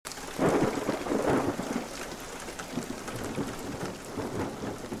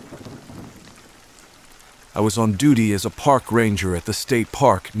I was on duty as a park ranger at the state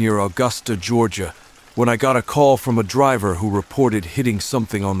park near Augusta, Georgia, when I got a call from a driver who reported hitting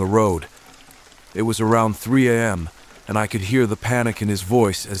something on the road. It was around 3 a.m., and I could hear the panic in his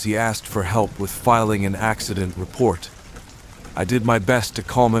voice as he asked for help with filing an accident report. I did my best to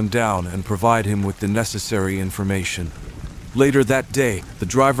calm him down and provide him with the necessary information. Later that day, the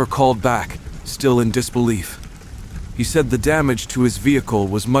driver called back, still in disbelief. He said the damage to his vehicle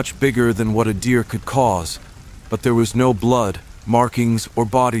was much bigger than what a deer could cause, but there was no blood, markings, or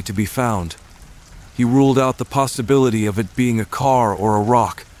body to be found. He ruled out the possibility of it being a car or a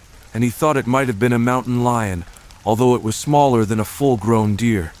rock, and he thought it might have been a mountain lion, although it was smaller than a full-grown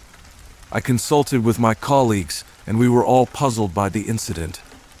deer. I consulted with my colleagues, and we were all puzzled by the incident.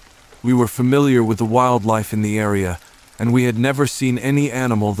 We were familiar with the wildlife in the area, and we had never seen any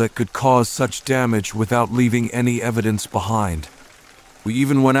animal that could cause such damage without leaving any evidence behind. We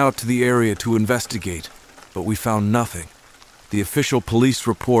even went out to the area to investigate, but we found nothing. The official police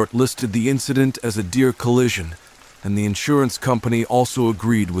report listed the incident as a deer collision, and the insurance company also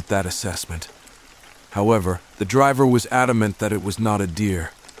agreed with that assessment. However, the driver was adamant that it was not a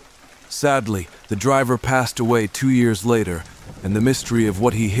deer. Sadly, the driver passed away 2 years later, and the mystery of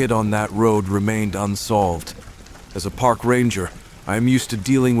what he hit on that road remained unsolved. As a park ranger, I am used to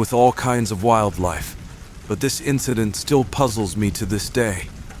dealing with all kinds of wildlife, but this incident still puzzles me to this day.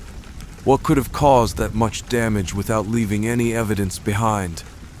 What could have caused that much damage without leaving any evidence behind?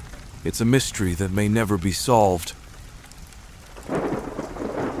 It's a mystery that may never be solved.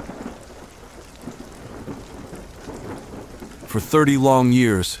 For 30 long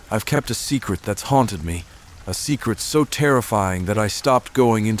years, I've kept a secret that's haunted me, a secret so terrifying that I stopped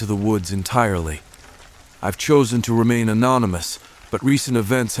going into the woods entirely. I've chosen to remain anonymous, but recent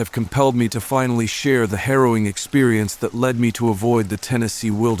events have compelled me to finally share the harrowing experience that led me to avoid the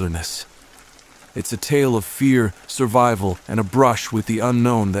Tennessee wilderness. It's a tale of fear, survival, and a brush with the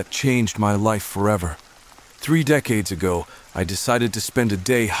unknown that changed my life forever. 3 decades ago, I decided to spend a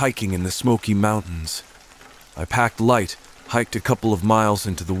day hiking in the Smoky Mountains. I packed light, hiked a couple of miles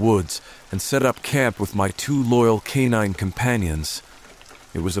into the woods, and set up camp with my 2 loyal canine companions.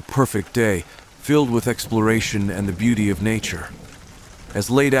 It was a perfect day, filled with exploration and the beauty of nature.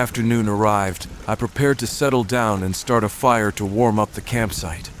 As late afternoon arrived, I prepared to settle down and start a fire to warm up the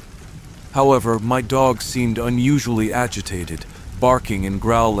campsite. However, my dogs seemed unusually agitated, barking and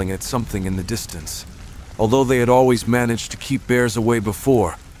growling at something in the distance. Although they had always managed to keep bears away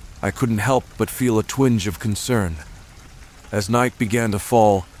before, I couldn't help but feel a twinge of concern. As night began to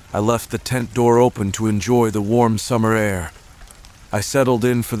fall, I left the tent door open to enjoy the warm summer air. I settled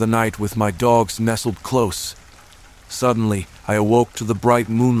in for the night with my dogs nestled close. Suddenly, I awoke to the bright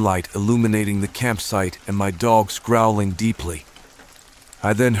moonlight illuminating the campsite and my dogs growling deeply.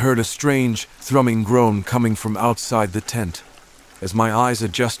 I then heard a strange, thrumming groan coming from outside the tent. As my eyes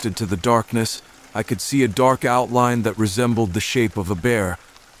adjusted to the darkness, I could see a dark outline that resembled the shape of a bear,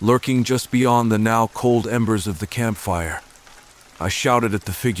 lurking just beyond the now cold embers of the campfire. I shouted at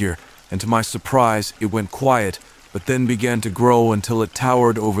the figure, and to my surprise, it went quiet, but then began to grow until it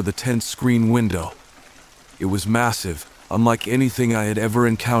towered over the tent's screen window. It was massive, unlike anything I had ever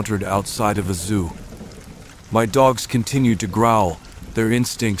encountered outside of a zoo. My dogs continued to growl, their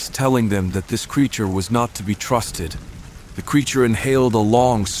instincts telling them that this creature was not to be trusted. The creature inhaled a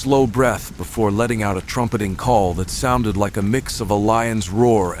long, slow breath before letting out a trumpeting call that sounded like a mix of a lion's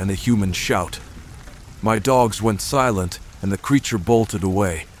roar and a human shout. My dogs went silent, and the creature bolted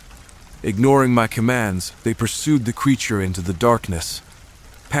away. Ignoring my commands, they pursued the creature into the darkness.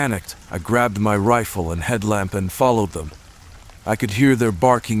 Panicked, I grabbed my rifle and headlamp and followed them. I could hear their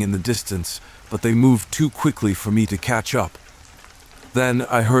barking in the distance, but they moved too quickly for me to catch up. Then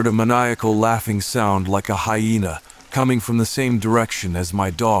I heard a maniacal laughing sound like a hyena, coming from the same direction as my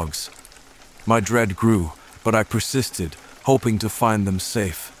dogs. My dread grew, but I persisted, hoping to find them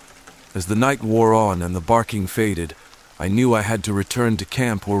safe. As the night wore on and the barking faded, I knew I had to return to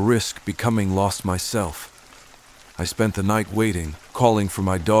camp or risk becoming lost myself. I spent the night waiting, calling for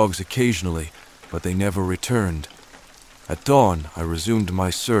my dogs occasionally, but they never returned. At dawn, I resumed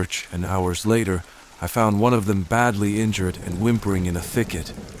my search, and hours later, I found one of them badly injured and whimpering in a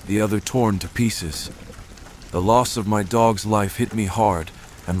thicket, the other torn to pieces. The loss of my dog's life hit me hard,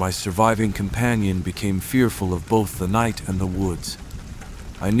 and my surviving companion became fearful of both the night and the woods.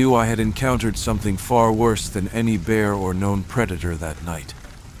 I knew I had encountered something far worse than any bear or known predator that night.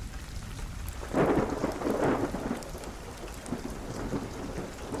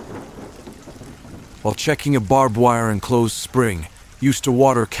 While checking a barbed wire enclosed spring used to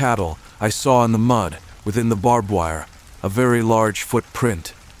water cattle, I saw in the mud, within the barbed wire, a very large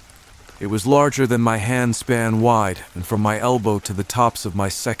footprint. It was larger than my hand span wide, and from my elbow to the tops of my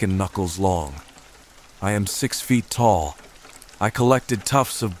second knuckles long. I am 6 feet tall. I collected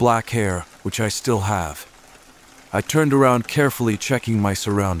tufts of black hair, which I still have. I turned around carefully, checking my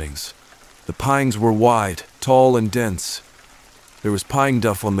surroundings. The pines were wide, tall, and dense. There was pine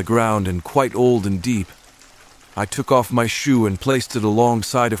duff on the ground and quite old and deep. I took off my shoe and placed it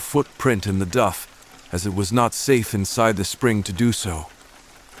alongside a footprint in the duff, as it was not safe inside the spring to do so.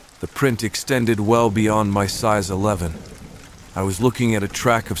 The print extended well beyond my size 11. I was looking at a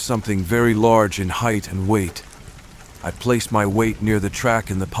track of something very large in height and weight. I placed my weight near the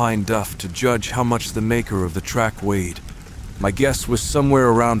track in the pine duff to judge how much the maker of the track weighed. My guess was somewhere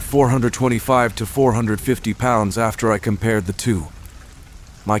around 425 to 450 pounds after I compared the two.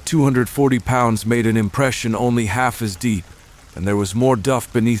 My 240 pounds made an impression only half as deep, and there was more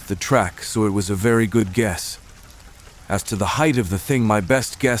duff beneath the track, so it was a very good guess. As to the height of the thing, my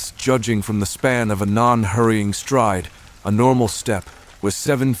best guess, judging from the span of a non-hurrying stride, a normal step, was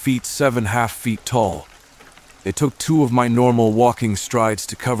 7 feet 7.5 feet tall. It took 2 of my normal walking strides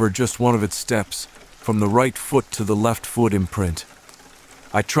to cover just one of its steps, from the right foot to the left foot imprint.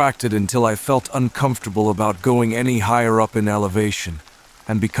 I tracked it until I felt uncomfortable about going any higher up in elevation,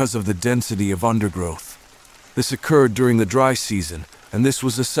 and because of the density of undergrowth. This occurred during the dry season, and this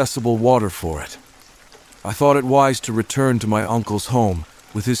was accessible water for it. I thought it wise to return to my uncle's home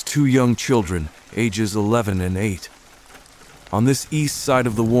with his 2 young children, ages 11 and 8. On this east side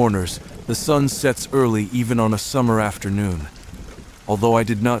of the Warners, the sun sets early even on a summer afternoon. Although I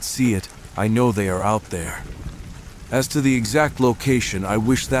did not see it, I know they are out there. As to the exact location, I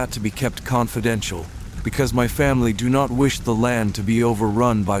wish that to be kept confidential, because my family do not wish the land to be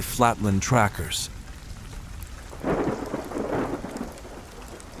overrun by flatland trackers.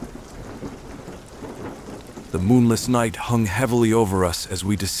 The moonless night hung heavily over us as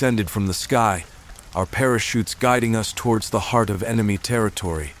we descended from the sky, our parachutes guiding us towards the heart of enemy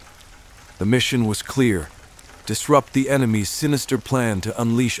territory. The mission was clear: disrupt the enemy's sinister plan to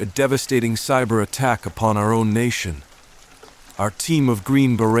unleash a devastating cyber attack upon our own nation. Our team of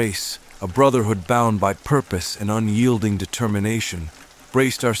Green Berets, a brotherhood bound by purpose and unyielding determination,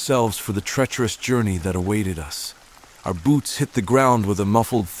 braced ourselves for the treacherous journey that awaited us. Our boots hit the ground with a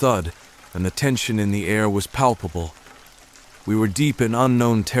muffled thud, and the tension in the air was palpable. We were deep in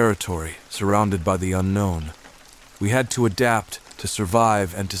unknown territory, surrounded by the unknown. We had to adapt, to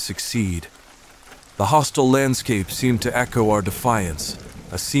survive, and to succeed. The hostile landscape seemed to echo our defiance,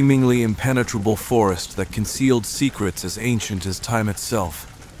 a seemingly impenetrable forest that concealed secrets as ancient as time itself.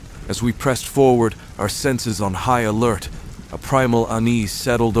 As we pressed forward, our senses on high alert, a primal unease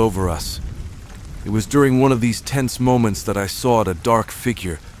settled over us. It was during one of these tense moments that I saw a dark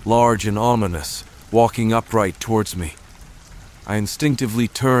figure, large and ominous, walking upright towards me. I instinctively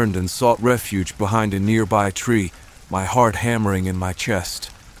turned and sought refuge behind a nearby tree, my heart hammering in my chest.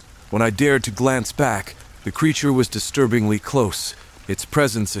 When I dared to glance back, the creature was disturbingly close, its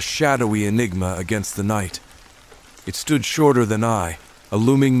presence a shadowy enigma against the night. It stood shorter than I, a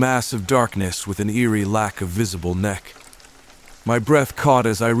looming mass of darkness with an eerie lack of visible neck. My breath caught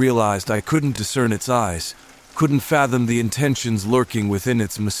as I realized I couldn't discern its eyes, couldn't fathom the intentions lurking within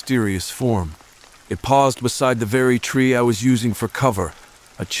its mysterious form. It paused beside the very tree I was using for cover,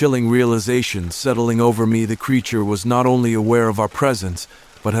 a chilling realization settling over me. The creature was not only aware of our presence,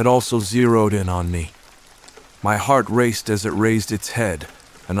 but had also zeroed in on me. My heart raced as it raised its head,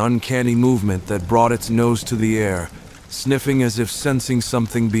 an uncanny movement that brought its nose to the air, sniffing as if sensing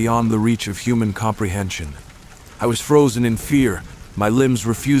something beyond the reach of human comprehension. I was frozen in fear, my limbs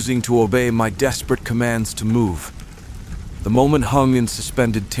refusing to obey my desperate commands to move. The moment hung in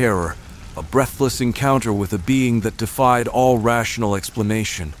suspended terror, a breathless encounter with a being that defied all rational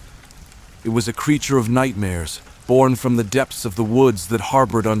explanation. It was a creature of nightmares, born from the depths of the woods that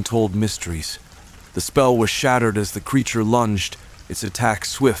harbored untold mysteries. The spell was shattered as the creature lunged, its attack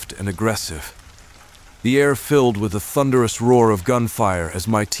swift and aggressive. The air filled with a thunderous roar of gunfire as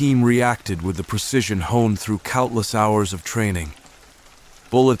my team reacted with the precision honed through countless hours of training.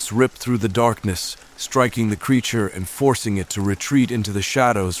 Bullets ripped through the darkness, striking the creature and forcing it to retreat into the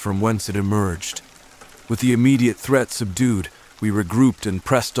shadows from whence it emerged. With the immediate threat subdued, we regrouped and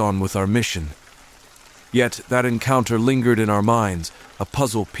pressed on with our mission. Yet that encounter lingered in our minds, a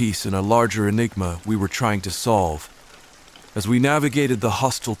puzzle piece in a larger enigma we were trying to solve. As we navigated the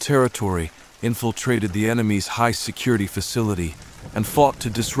hostile territory, infiltrated the enemy's high-security facility, and fought to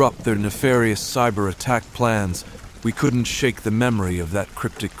disrupt their nefarious cyber attack plans, we couldn't shake the memory of that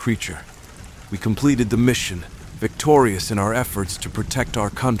cryptic creature. We completed the mission, victorious in our efforts to protect our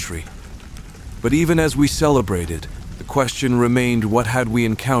country. But even as we celebrated, the question remained, what had we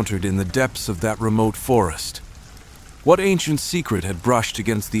encountered in the depths of that remote forest? What ancient secret had brushed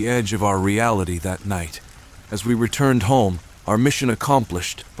against the edge of our reality that night? As we returned home, our mission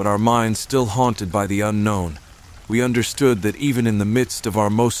accomplished, but our minds still haunted by the unknown, we understood that even in the midst of our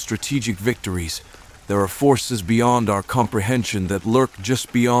most strategic victories, there are forces beyond our comprehension that lurk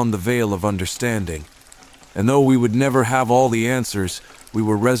just beyond the veil of understanding. And though we would never have all the answers, we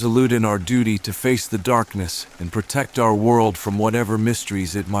were resolute in our duty to face the darkness and protect our world from whatever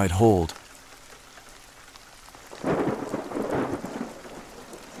mysteries it might hold.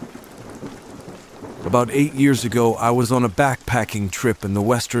 About 8 years ago, I was on a backpacking trip in the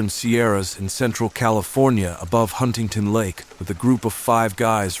Western Sierras in Central California above Huntington Lake with a group of 5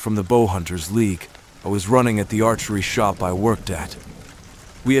 guys from the Bowhunters League. I was running at the archery shop I worked at.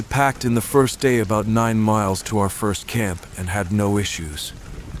 We had packed in the first day about 9 miles to our first camp and had no issues.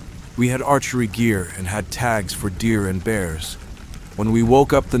 We had archery gear and had tags for deer and bears. When we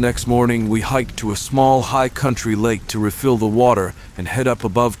woke up the next morning, we hiked to a small high-country lake to refill the water and head up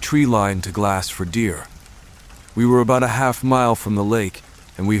above tree line to glass for deer. We were about a half mile from the lake,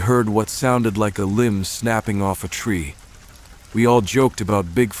 and we heard what sounded like a limb snapping off a tree. We all joked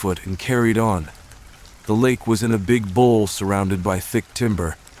about Bigfoot and carried on. The lake was in a big bowl surrounded by thick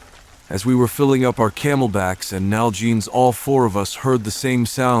timber. As we were filling up our camelbacks and Nalgene's, all 4 of us heard the same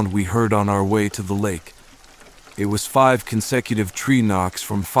sound we heard on our way to the lake. It was 5 consecutive tree knocks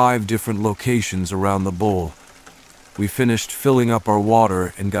from 5 different locations around the bowl. We finished filling up our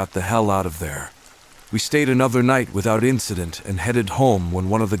water and got the hell out of there. We stayed another night without incident and headed home when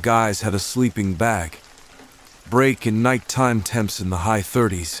one of the guys had a sleeping bag. Break in nighttime temps in the high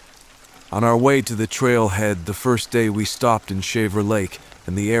 30s. On our way to the trailhead the first day, we stopped in Shaver Lake,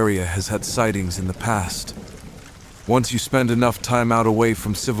 and the area has had sightings in the past. Once you spend enough time out away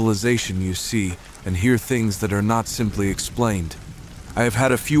from civilization, you see and hear things that are not simply explained. I have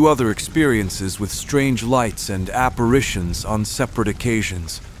had a few other experiences with strange lights and apparitions on separate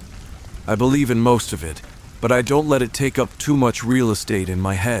occasions. I believe in most of it, but I don't let it take up too much real estate in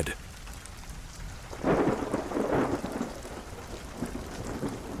my head.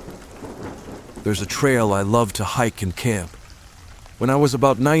 There's a trail I love to hike and camp. When I was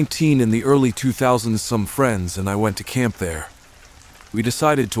about 19 in the early 2000s, some friends and I went to camp there. We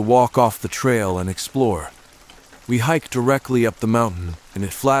decided to walk off the trail and explore. We hiked directly up the mountain, and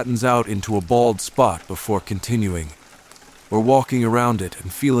it flattens out into a bald spot before continuing. We're walking around it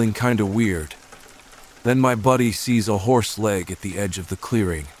and feeling kinda weird. Then my buddy sees a horse leg at the edge of the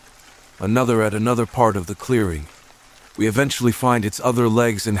clearing, another at another part of the clearing. We eventually find its other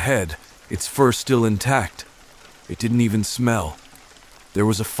legs and head, its fur still intact. It didn't even smell. There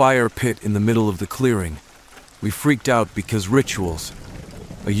was a fire pit in the middle of the clearing. We freaked out because rituals.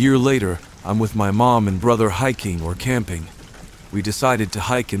 A year later, I'm with my mom and brother hiking or camping. We decided to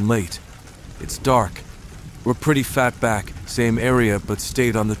hike in late. It's dark. We're pretty fat back, same area, but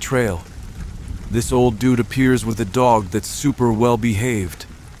stayed on the trail. This old dude appears with a dog that's super well behaved.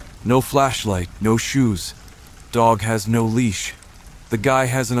 No flashlight, no shoes. Dog has no leash. The guy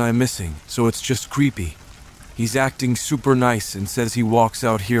has an eye missing, so it's just creepy. He's acting super nice and says he walks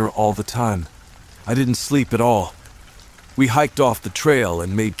out here all the time. I didn't sleep at all. We hiked off the trail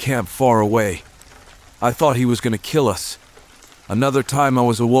and made camp far away. I thought he was going to kill us. Another time I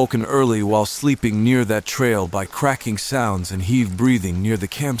was awoken early while sleeping near that trail by cracking sounds and heaved breathing near the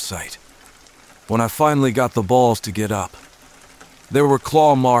campsite. When I finally got the balls to get up, there were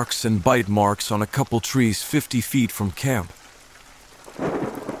claw marks and bite marks on a couple trees 50 feet from camp.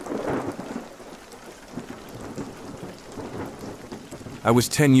 I was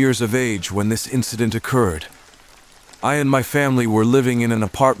 10 years of age when this incident occurred. I and my family were living in an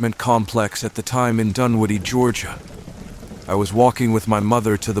apartment complex at the time in Dunwoody, Georgia. I was walking with my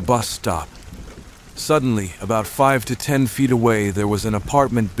mother to the bus stop. Suddenly, about 5 to 10 feet away, there was an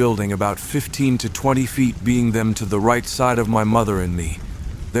apartment building about 15 to 20 feet being them to the right side of my mother and me.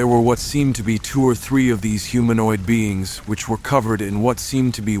 There were what seemed to be 2 or 3 of these humanoid beings, which were covered in what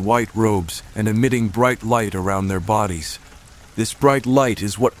seemed to be white robes and emitting bright light around their bodies. This bright light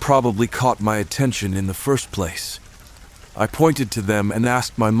is what probably caught my attention in the first place. I pointed to them and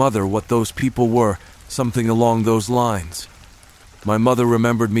asked my mother what those people were, something along those lines. My mother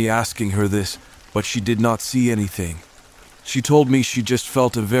remembered me asking her this, but she did not see anything. She told me she just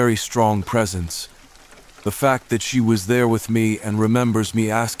felt a very strong presence. The fact that she was there with me and remembers me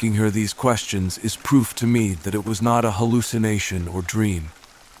asking her these questions is proof to me that it was not a hallucination or dream.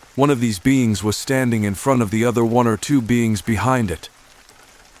 One of these beings was standing in front of the other 1 or 2 beings behind it.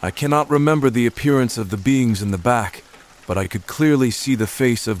 I cannot remember the appearance of the beings in the back, but I could clearly see the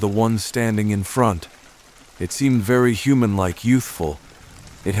face of the one standing in front. It seemed very human-like, youthful.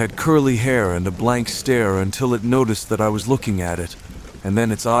 It had curly hair and a blank stare until it noticed that I was looking at it, and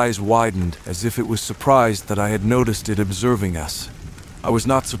then its eyes widened as if it was surprised that I had noticed it observing us. I was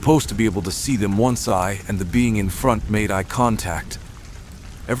not supposed to be able to see them once I and the being in front made eye contact.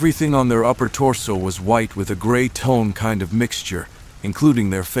 Everything on their upper torso was white with a gray tone kind of mixture, including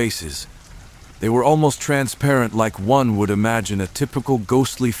their faces. They were almost transparent, like one would imagine a typical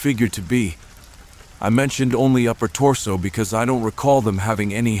ghostly figure to be. I mentioned only upper torso because I don't recall them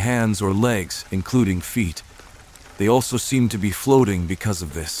having any hands or legs, including feet. They also seemed to be floating because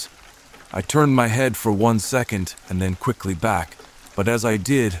of this. I turned my head for 1 second and then quickly back, but as I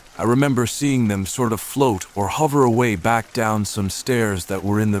did, I remember seeing them sort of float or hover away back down some stairs that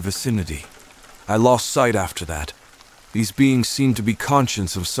were in the vicinity. I lost sight after that. These beings seemed to be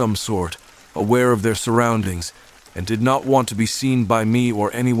conscious of some sort, aware of their surroundings, and did not want to be seen by me or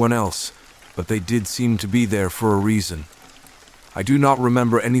anyone else, but they did seem to be there for a reason. I do not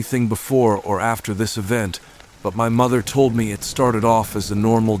remember anything before or after this event, but my mother told me it started off as a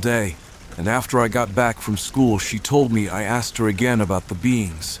normal day, and after I got back from school she told me I asked her again about the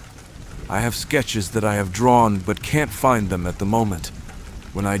beings. I have sketches that I have drawn but can't find them at the moment.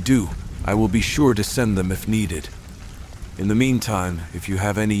 When I do, I will be sure to send them if needed. In the meantime, if you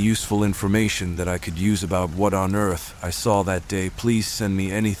have any useful information that I could use about what on earth I saw that day, please send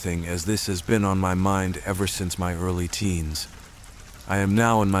me anything, as this has been on my mind ever since my early teens. I am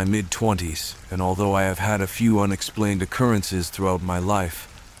now in my mid-20s, and although I have had a few unexplained occurrences throughout my life,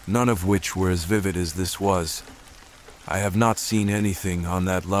 none of which were as vivid as this was, I have not seen anything on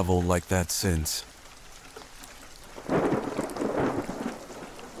that level like that since.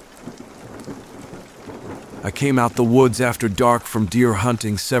 I came out the woods after dark from deer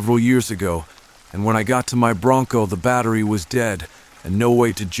hunting several years ago, and when I got to my Bronco, the battery was dead, and no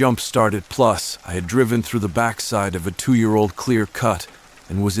way to jump-start it. Plus, I had driven through the backside of a 2-year-old clear cut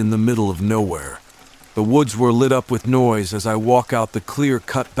and was in the middle of nowhere. The woods were lit up with noise as I walk out the clear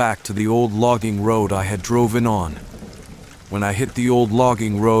cut back to the old logging road I had driven on. When I hit the old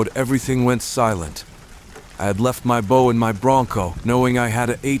logging road, everything went silent. I had left my bow in my Bronco, knowing I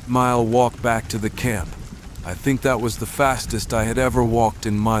had an 8-mile walk back to the camp. I think that was the fastest I had ever walked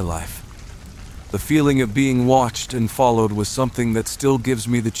in my life. The feeling of being watched and followed was something that still gives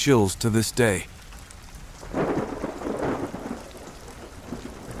me the chills to this day.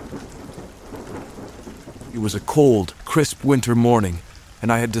 It was a cold, crisp winter morning,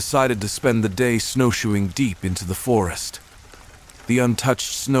 and I had decided to spend the day snowshoeing deep into the forest. The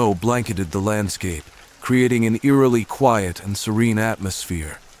untouched snow blanketed the landscape, creating an eerily quiet and serene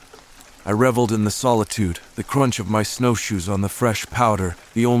atmosphere. I reveled in the solitude, the crunch of my snowshoes on the fresh powder,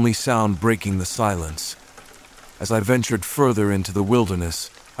 the only sound breaking the silence. As I ventured further into the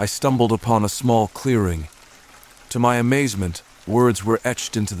wilderness, I stumbled upon a small clearing. To my amazement, words were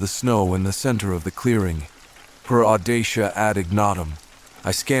etched into the snow in the center of the clearing. Per audacia ad ignotum.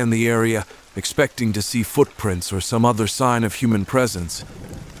 I scanned the area, expecting to see footprints or some other sign of human presence,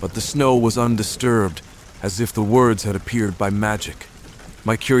 but the snow was undisturbed, as if the words had appeared by magic.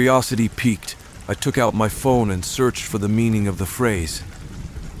 My curiosity piqued. I took out my phone and searched for the meaning of the phrase.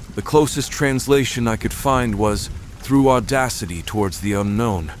 The closest translation I could find was, "through audacity towards the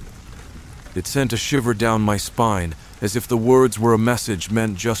unknown." It sent a shiver down my spine, as if the words were a message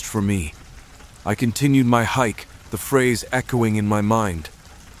meant just for me. I continued my hike, the phrase echoing in my mind.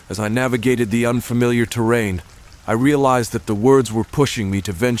 As I navigated the unfamiliar terrain, I realized that the words were pushing me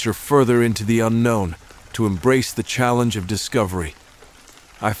to venture further into the unknown, to embrace the challenge of discovery.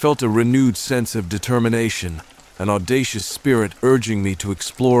 I felt a renewed sense of determination, an audacious spirit urging me to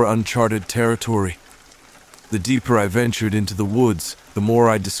explore uncharted territory. The deeper I ventured into the woods, the more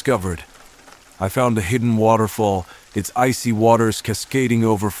I discovered. I found a hidden waterfall, its icy waters cascading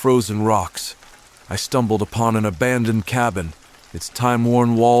over frozen rocks. I stumbled upon an abandoned cabin, its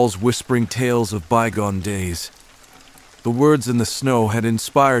time-worn walls whispering tales of bygone days. The words in the snow had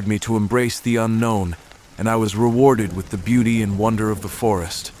inspired me to embrace the unknown, and I was rewarded with the beauty and wonder of the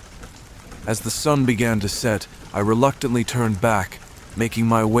forest. As the sun began to set, I reluctantly turned back, making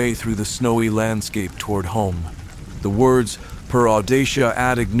my way through the snowy landscape toward home. The words, per audacia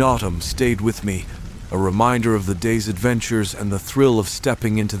ad ignotum, stayed with me, a reminder of the day's adventures and the thrill of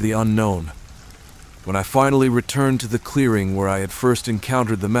stepping into the unknown. When I finally returned to the clearing where I had first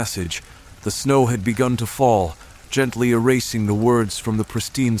encountered the message, the snow had begun to fall, gently erasing the words from the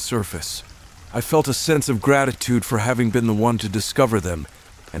pristine surface. I felt a sense of gratitude for having been the one to discover them,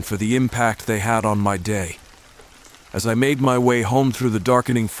 and for the impact they had on my day. As I made my way home through the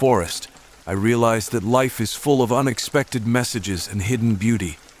darkening forest, I realized that life is full of unexpected messages and hidden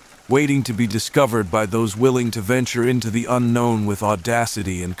beauty. waiting to be discovered by those willing to venture into the unknown with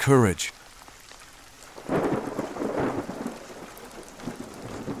audacity and courage.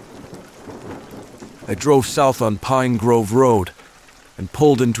 I drove south on Pine Grove Road and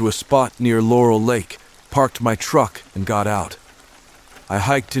pulled into a spot near Laurel Lake, parked my truck, and got out. I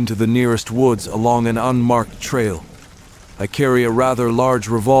hiked into the nearest woods along an unmarked trail. I carry a rather large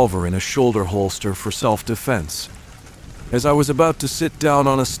revolver in a shoulder holster for self-defense. As I was about to sit down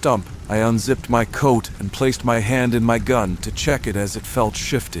on a stump, I unzipped my coat and placed my hand in my gun to check it as it felt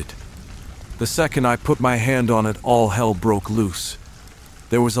shifted. The second I put my hand on it, all hell broke loose.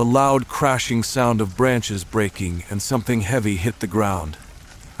 There was a loud crashing sound of branches breaking and something heavy hit the ground.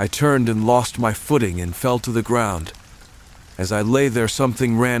 I turned and lost my footing and fell to the ground. As I lay there,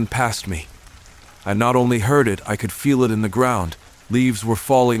 something ran past me. I not only heard it, I could feel it in the ground. Leaves were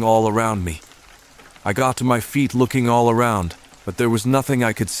falling all around me. I got to my feet looking all around, but there was nothing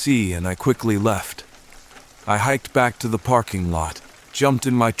I could see, and I quickly left. I hiked back to the parking lot, jumped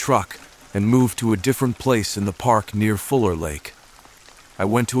in my truck, and moved to a different place in the park near Fuller Lake. I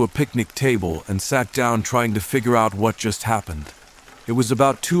went to a picnic table and sat down trying to figure out what just happened. It was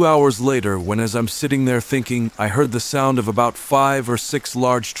about 2 hours later when, as I'm sitting there thinking, I heard the sound of about 5 or 6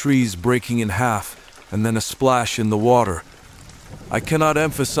 large trees breaking in half, and then a splash in the water. I cannot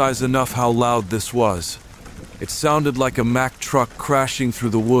emphasize enough how loud this was. It sounded like a Mack truck crashing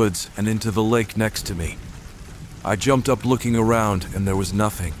through the woods and into the lake next to me. I jumped up looking around, and there was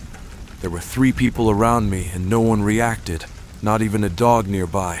nothing. There were 3 people around me, and no one reacted, not even a dog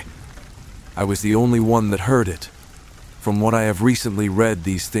nearby. I was the only one that heard it. From what I have recently read,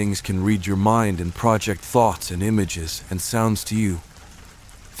 these things can read your mind and project thoughts and images and sounds to you.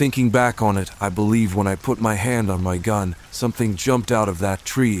 Thinking back on it, I believe when I put my hand on my gun, something jumped out of that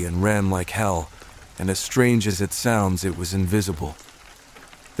tree and ran like hell, and as strange as it sounds, it was invisible.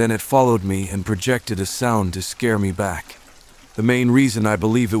 Then it followed me and projected a sound to scare me back. The main reason I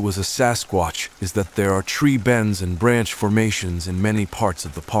believe it was a Sasquatch is that there are tree bends and branch formations in many parts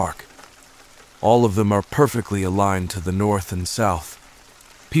of the park. All of them are perfectly aligned to the north and south.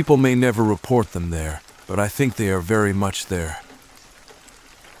 People may never report them there, but I think they are very much there.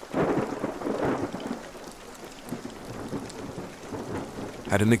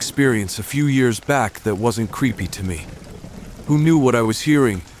 Had an experience a few years back that wasn't creepy to me. Who knew what I was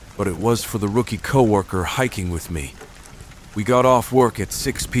hearing, but it was for the rookie coworker hiking with me. We got off work at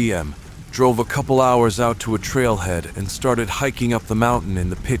 6 p.m., drove a couple hours out to a trailhead, and started hiking up the mountain in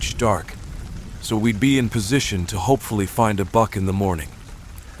the pitch dark, so we'd be in position to hopefully find a buck in the morning.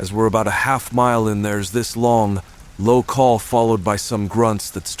 As we're about a half mile in, there's this long, low call followed by some grunts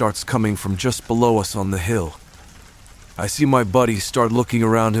that starts coming from just below us on the hill. I see my buddy start looking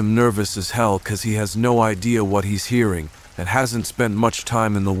around him, nervous as hell because he has no idea what he's hearing and hasn't spent much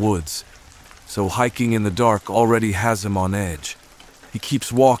time in the woods. So hiking in the dark already has him on edge. He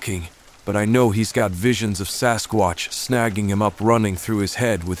keeps walking, but I know he's got visions of Sasquatch snagging him up, running through his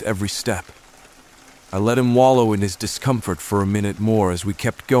head with every step. I let him wallow in his discomfort for a minute more as we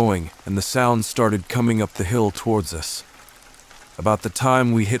kept going, and the sound started coming up the hill towards us. About the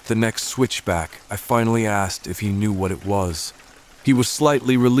time we hit the next switchback, I finally asked if he knew what it was. He was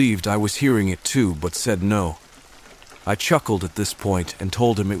slightly relieved I was hearing it too, but said no. I chuckled at this point and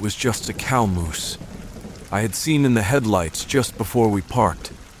told him it was just a cow moose I had seen in the headlights just before we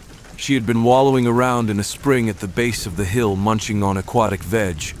parked. She had been wallowing around in a spring at the base of the hill, munching on aquatic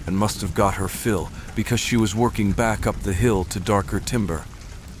veg, and must have got her fill because she was working back up the hill to darker timber.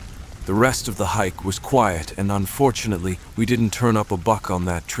 The rest of the hike was quiet, and unfortunately, we didn't turn up a buck on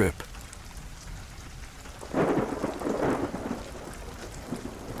that trip.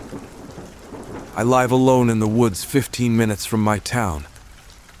 I live alone in the woods 15 minutes from my town.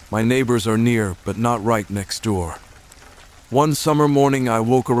 My neighbors are near, but not right next door. One summer morning, I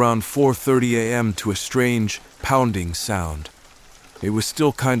woke around 4:30 a.m. to a strange, pounding sound. It was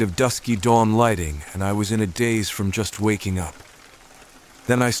still kind of dusky dawn lighting, and I was in a daze from just waking up.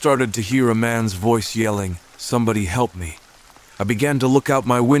 Then I started to hear a man's voice yelling, "Somebody help me." I began to look out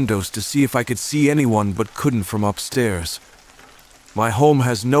my windows to see if I could see anyone, but couldn't from upstairs. My home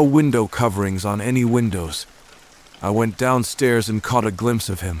has no window coverings on any windows. I went downstairs and caught a glimpse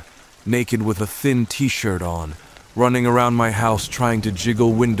of him, naked with a thin t-shirt on, running around my house trying to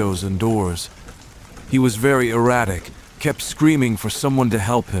jiggle windows and doors. He was very erratic, kept screaming for someone to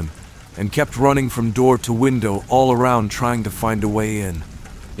help him, and kept running from door to window all around trying to find a way in.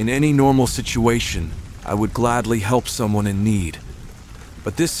 In any normal situation, I would gladly help someone in need.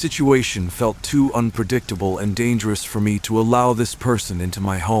 But this situation felt too unpredictable and dangerous for me to allow this person into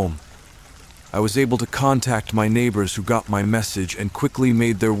my home. I was able to contact my neighbors who got my message and quickly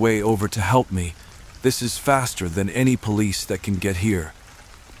made their way over to help me. This is faster than any police that can get here.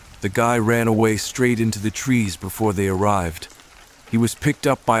 The guy ran away straight into the trees before they arrived. He was picked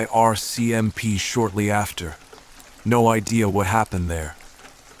up by RCMP shortly after. No idea what happened there.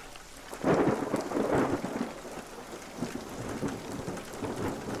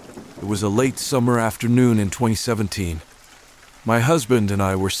 It was a late summer afternoon in 2017. My husband and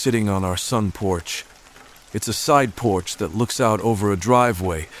I were sitting on our sun porch. It's a side porch that looks out over a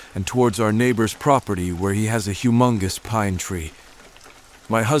driveway and towards our neighbor's property where he has a humongous pine tree.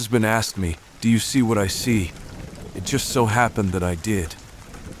 My husband asked me, "Do you see what I see?" It just so happened that I did.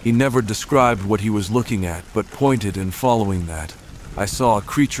 He never described what he was looking at, but pointed, and following that, I saw a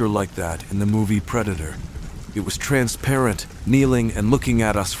creature like that in the movie Predator. It was transparent, kneeling and looking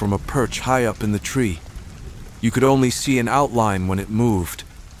at us from a perch high up in the tree. You could only see an outline when it moved.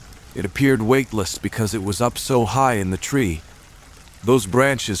 It appeared weightless because it was up so high in the tree. Those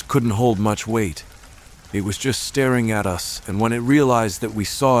branches couldn't hold much weight. It was just staring at us, and when it realized that we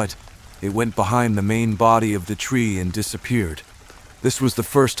saw it, it went behind the main body of the tree and disappeared. This was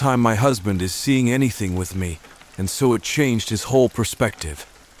the first time my husband is seeing anything with me, and so it changed his whole perspective.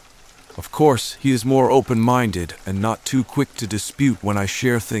 Of course, he is more open-minded and not too quick to dispute when I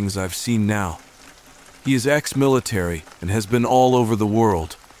share things I've seen now. He is ex-military and has been all over the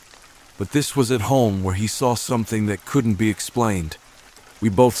world. But this was at home where he saw something that couldn't be explained. We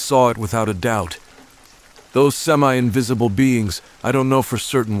both saw it without a doubt. Those semi-invisible beings, I don't know for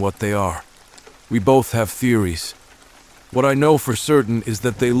certain what they are. We both have theories. What I know for certain is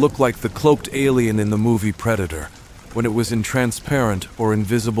that they look like the cloaked alien in the movie Predator, when it was in transparent or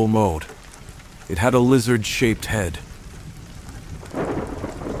invisible mode. It had a lizard-shaped head.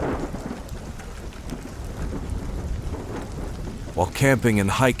 While camping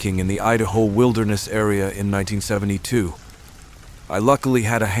and hiking in the Idaho wilderness area in 1972, I luckily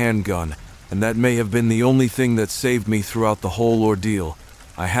had a handgun, and that may have been the only thing that saved me throughout the whole ordeal.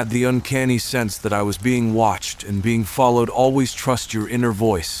 I had the uncanny sense that I was being watched and being followed. Always trust your inner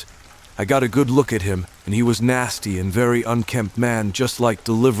voice. I got a good look at him, and he was nasty and very unkempt man, just like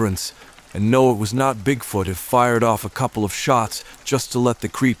Deliverance, and no, it was not Bigfoot. It fired off a couple of shots just to let the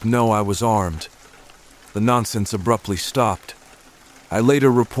creep know I was armed. The nonsense abruptly stopped. I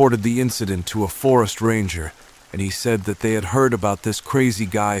later reported the incident to a forest ranger, and he said that they had heard about this crazy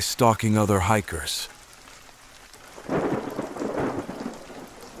guy stalking other hikers.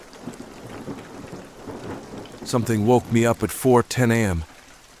 Something woke me up at 4:10 a.m.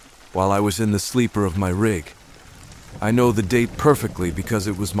 while I was in the sleeper of my rig. I know the date perfectly because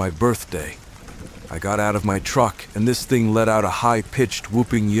it was my birthday. I got out of my truck, and this thing let out a high-pitched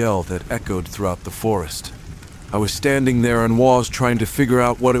whooping yell that echoed throughout the forest. I was standing there and was trying to figure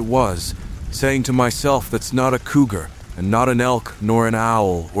out what it was, saying to myself that's not a cougar, and not an elk, nor an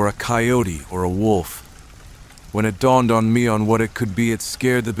owl, or a coyote, or a wolf. When it dawned on me on what it could be, it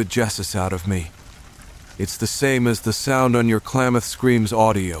scared the bejesus out of me. It's the same as the sound on your Klamath Screams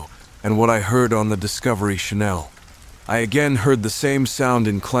audio, and what I heard on the Discovery Chanel. I again heard the same sound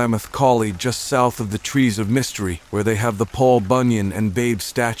in Klamath Collie, just south of the Trees of Mystery, where they have the Paul Bunyan and Babe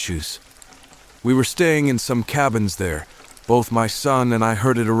statues. We were staying in some cabins there. Both my son and I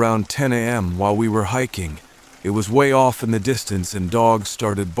heard it around 10 a.m. while we were hiking. It was way off in the distance, and dogs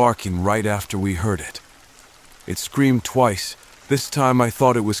started barking right after we heard it. It screamed twice. This time I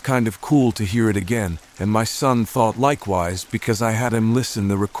thought it was kind of cool to hear it again, and my son thought likewise because I had him listen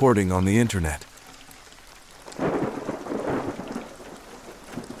the recording on the internet.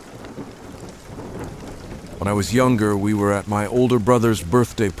 When I was younger, we were at my older brother's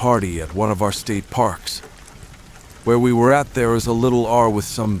birthday party at one of our state parks. Where we were at, there is a little R with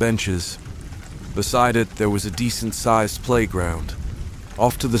some benches. Beside it, there was a decent-sized playground.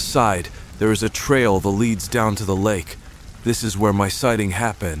 Off to the side, there is a trail that leads down to the lake. This is where my sighting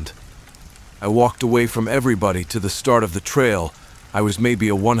happened. I walked away from everybody to the start of the trail. I was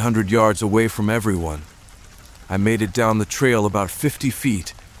maybe 100 yards away from everyone. I made it down the trail about 50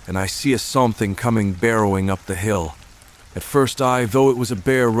 feet, and I see a something coming barreling up the hill. At first I thought it was a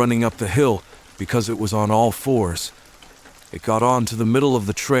bear running up the hill because it was on all fours. It got on to the middle of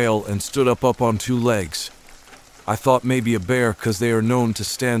the trail and stood up on 2 legs. I thought maybe a bear because they are known to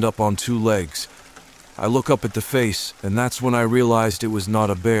stand up on 2 legs. I look up at the face, and that's when I realized it was not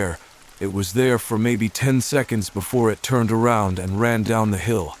a bear. It was there for maybe 10 seconds before it turned around and ran down the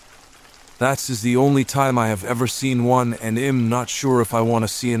hill. That is the only time I have ever seen one, and am not sure if I want to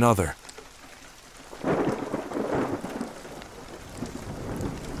see another.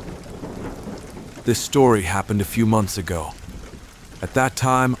 This story happened a few months ago. At that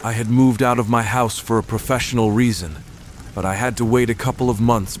time, I had moved out of my house for a professional reason, but I had to wait a couple of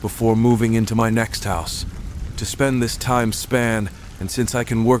months before moving into my next house. To spend this time span, and since I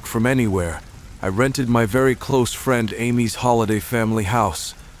can work from anywhere, I rented my very close friend Amy's holiday family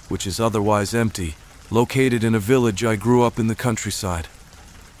house, which is otherwise empty, located in a village I grew up in the countryside.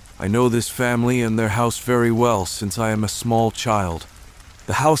 I know this family and their house very well since I am a small child.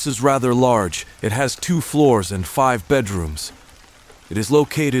 The house is rather large. It has 2 floors and 5 bedrooms. It is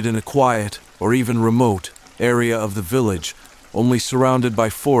located in a quiet, or even remote, area of the village, only surrounded by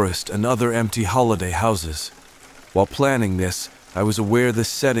forest and other empty holiday houses. While planning this, I was aware this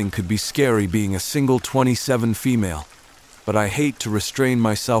setting could be scary being a single 27 female, but I hate to restrain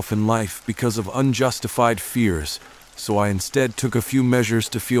myself in life because of unjustified fears, so I instead took a few measures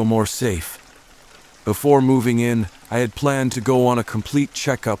to feel more safe. Before moving in, I had planned to go on a complete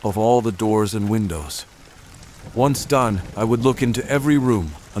checkup of all the doors and windows. Once done, I would look into every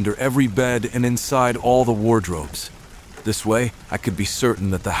room, under every bed, and inside all the wardrobes. This way, I could be certain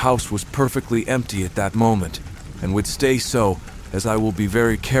that the house was perfectly empty at that moment, and would stay so, as I will be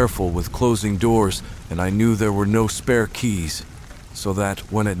very careful with closing doors, and I knew there were no spare keys, so that,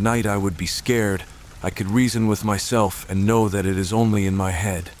 when at night I would be scared, I could reason with myself and know that it is only in my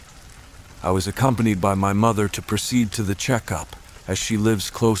head. I was accompanied by my mother to proceed to the checkup, as she lives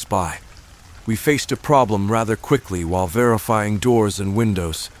close by. We faced a problem rather quickly while verifying doors and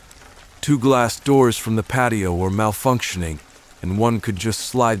windows. 2 glass doors from the patio were malfunctioning, and one could just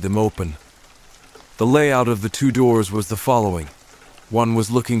slide them open. The layout of the 2 doors was the following. One was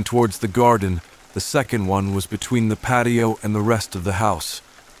looking towards the garden, the second one was between the patio and the rest of the house.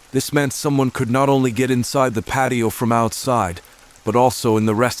 This meant someone could not only get inside the patio from outside, but also in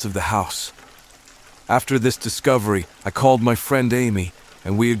the rest of the house. After this discovery, I called my friend Amy,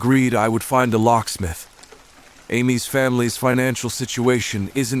 and we agreed I would find a locksmith. Amy's family's financial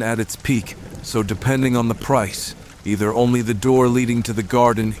situation isn't at its peak, so depending on the price, either only the door leading to the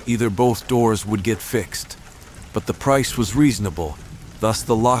garden, either both doors would get fixed. But the price was reasonable, thus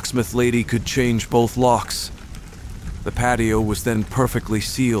the locksmith lady could change both locks. The patio was then perfectly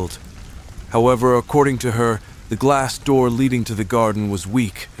sealed. However, according to her, the glass door leading to the garden was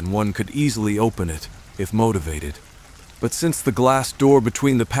weak and one could easily open it, if motivated. But since the glass door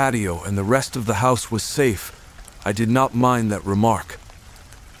between the patio and the rest of the house was safe, I did not mind that remark.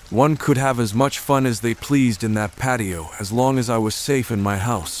 One could have as much fun as they pleased in that patio as long as I was safe in my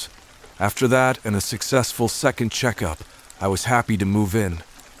house. After that and a successful second checkup, I was happy to move in.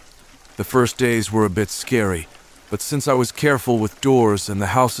 The first days were a bit scary, but since I was careful with doors and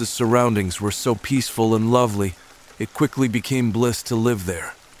the house's surroundings were so peaceful and lovely, it quickly became bliss to live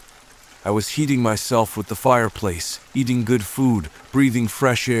there. I was heating myself with the fireplace, eating good food, breathing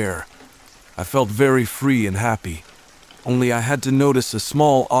fresh air. I felt very free and happy. Only I had to notice a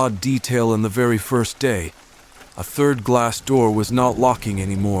small odd detail in the very first day. A 3rd glass door was not locking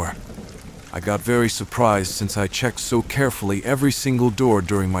anymore. I got very surprised since I checked so carefully every single door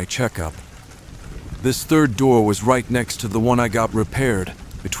during my checkup. This 3rd door was right next to the one I got repaired,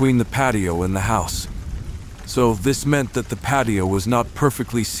 between the patio and the house. So this meant that the patio was not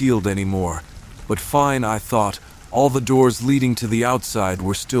perfectly sealed anymore, but fine, I thought. All the doors leading to the outside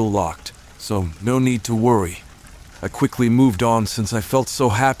were still locked, so no need to worry. I quickly moved on since I felt so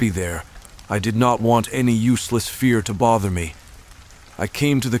happy there. I did not want any useless fear to bother me. I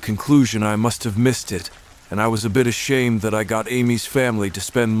came to the conclusion I must have missed it, and I was a bit ashamed that I got Amy's family to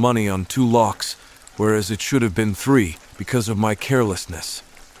spend money on 2 locks, whereas it should have been 3 because of my carelessness.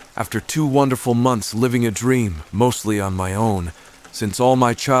 After 2 wonderful months living a dream, mostly on my own, since all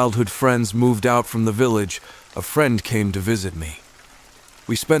my childhood friends moved out from the village, a friend came to visit me.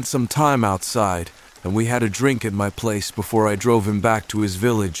 We spent some time outside, and we had a drink at my place before I drove him back to his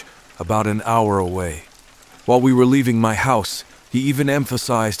village, about an hour away. While we were leaving my house, he even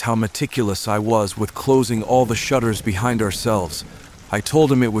emphasized how meticulous I was with closing all the shutters behind ourselves. I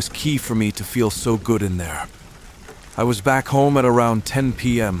told him it was key for me to feel so good in there. I was back home at around 10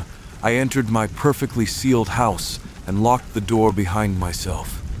 p.m. I entered my perfectly sealed house and locked the door behind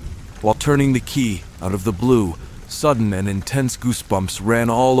myself. While turning the key, out of the blue, sudden and intense goosebumps ran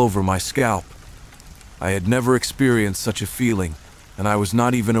all over my scalp. I had never experienced such a feeling, and I was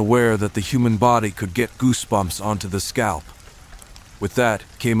not even aware that the human body could get goosebumps onto the scalp. With that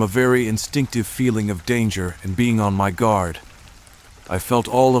came a very instinctive feeling of danger and being on my guard. I felt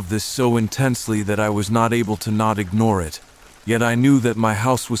all of this so intensely that I was not able to not ignore it. Yet I knew that my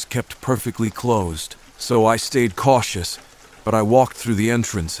house was kept perfectly closed, so I stayed cautious, but I walked through the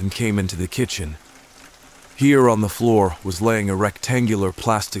entrance and came into the kitchen. Here on the floor was laying a rectangular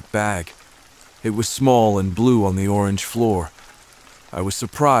plastic bag. It was small and blue on the orange floor. I was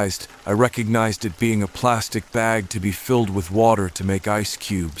surprised. I recognized it being a plastic bag to be filled with water to make ice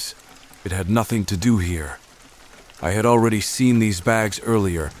cubes. It had nothing to do here. I had already seen these bags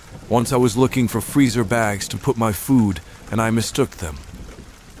earlier. Once I was looking for freezer bags to put my food, and I mistook them.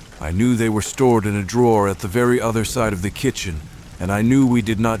 I knew they were stored in a drawer at the very other side of the kitchen, and I knew we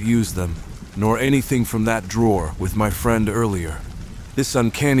did not use them, nor anything from that drawer, with my friend earlier. This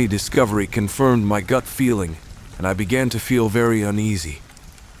uncanny discovery confirmed my gut feeling, and I began to feel very uneasy.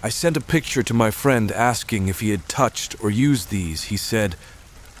 I sent a picture to my friend asking if he had touched or used these. He said,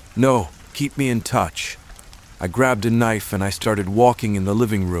 "No, keep me in touch." I grabbed a knife and I started walking in the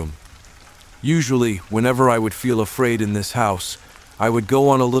living room. Usually, whenever I would feel afraid in this house, I would go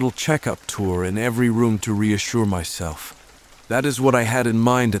on a little checkup tour in every room to reassure myself. That is what I had in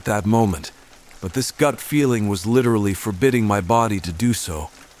mind at that moment, but this gut feeling was literally forbidding my body to do so.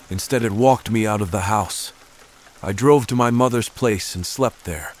 Instead, it walked me out of the house. I drove to my mother's place and slept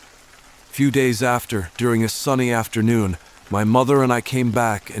there. A few days after, during a sunny afternoon, my mother and I came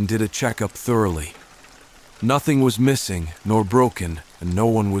back and did a checkup thoroughly. Nothing was missing nor broken, and no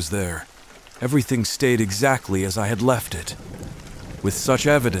one was there. Everything stayed exactly as I had left it. With such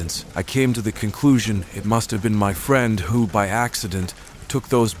evidence, I came to the conclusion it must have been my friend who, by accident, took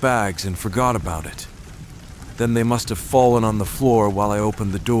those bags and forgot about it. Then they must have fallen on the floor while I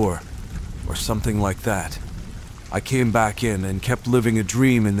opened the door, or something like that. I came back in and kept living a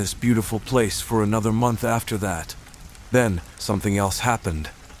dream in this beautiful place for another month after that. Then, something else happened.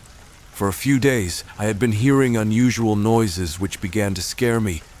 For a few days, I had been hearing unusual noises which began to scare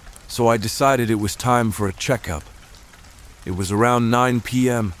me, so I decided it was time for a checkup. It was around 9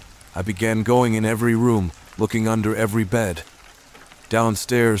 p.m. I began going in every room, looking under every bed.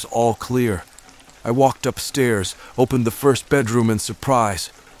 Downstairs, all clear. I walked upstairs, opened the first bedroom, and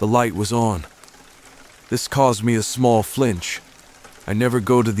surprise, the light was on. This caused me a small flinch. I never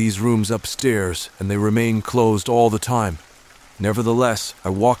go to these rooms upstairs, and they remain closed all the time. Nevertheless, I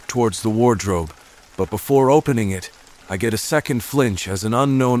walked towards the wardrobe, but before opening it, I get a second flinch as an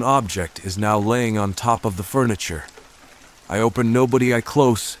unknown object is now laying on top of the furniture. I open Nobody Eye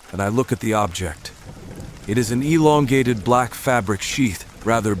Close, and I look at the object. It is an elongated black fabric sheath,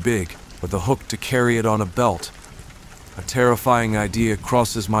 rather big, with a hook to carry it on a belt. A terrifying idea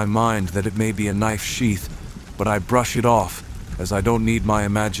crosses my mind that it may be a knife sheath, but I brush it off, as I don't need my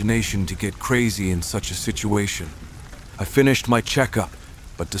imagination to get crazy in such a situation. I finished my checkup,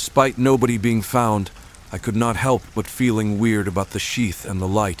 but despite nobody being found, I could not help but feeling weird about the sheath and the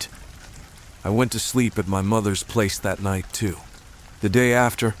light. I went to sleep at my mother's place that night too. The day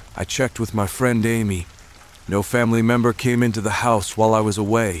after, I checked with my friend Amy. No family member came into the house while I was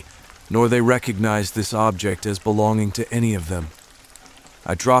away, nor they recognized this object as belonging to any of them.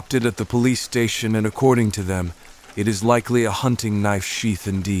 I dropped it at the police station, and according to them, it is likely a hunting knife sheath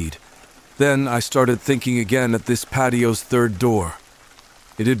indeed. Then I started thinking again at this patio's third door.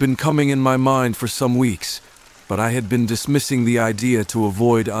 It had been coming in my mind for some weeks, but I had been dismissing the idea to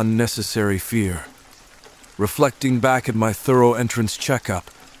avoid unnecessary fear. Reflecting back at my thorough entrance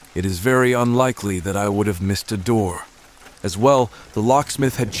checkup, it is very unlikely that I would have missed a door. As well, the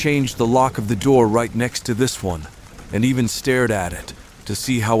locksmith had changed the lock of the door right next to this one, and even stared at it to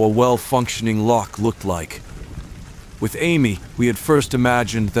see how a well-functioning lock looked like. With Amy, we had first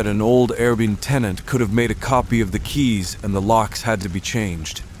imagined that an old Airbnb tenant could have made a copy of the keys and the locks had to be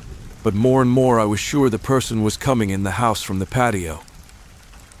changed. But more and more I was sure the person was coming in the house from the patio.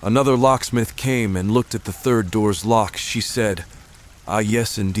 Another locksmith came and looked at the third door's lock. She said, "Ah,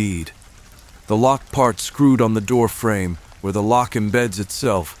 yes, indeed." The lock part screwed on the door frame, where the lock embeds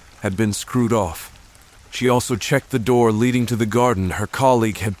itself, had been screwed off. She also checked the door leading to the garden her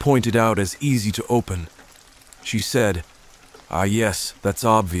colleague had pointed out as easy to open. She said, "Ah, yes, that's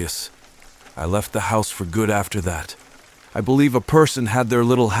obvious." I left the house for good after that. I believe a person had their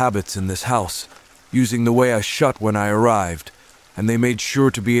little habits in this house, using the way I shut when I arrived, and they made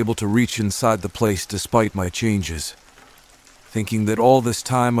sure to be able to reach inside the place despite my changes. Thinking that all this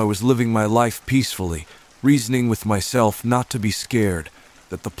time I was living my life peacefully, reasoning with myself not to be scared,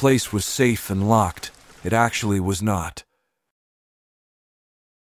 that the place was safe and locked, it actually was not.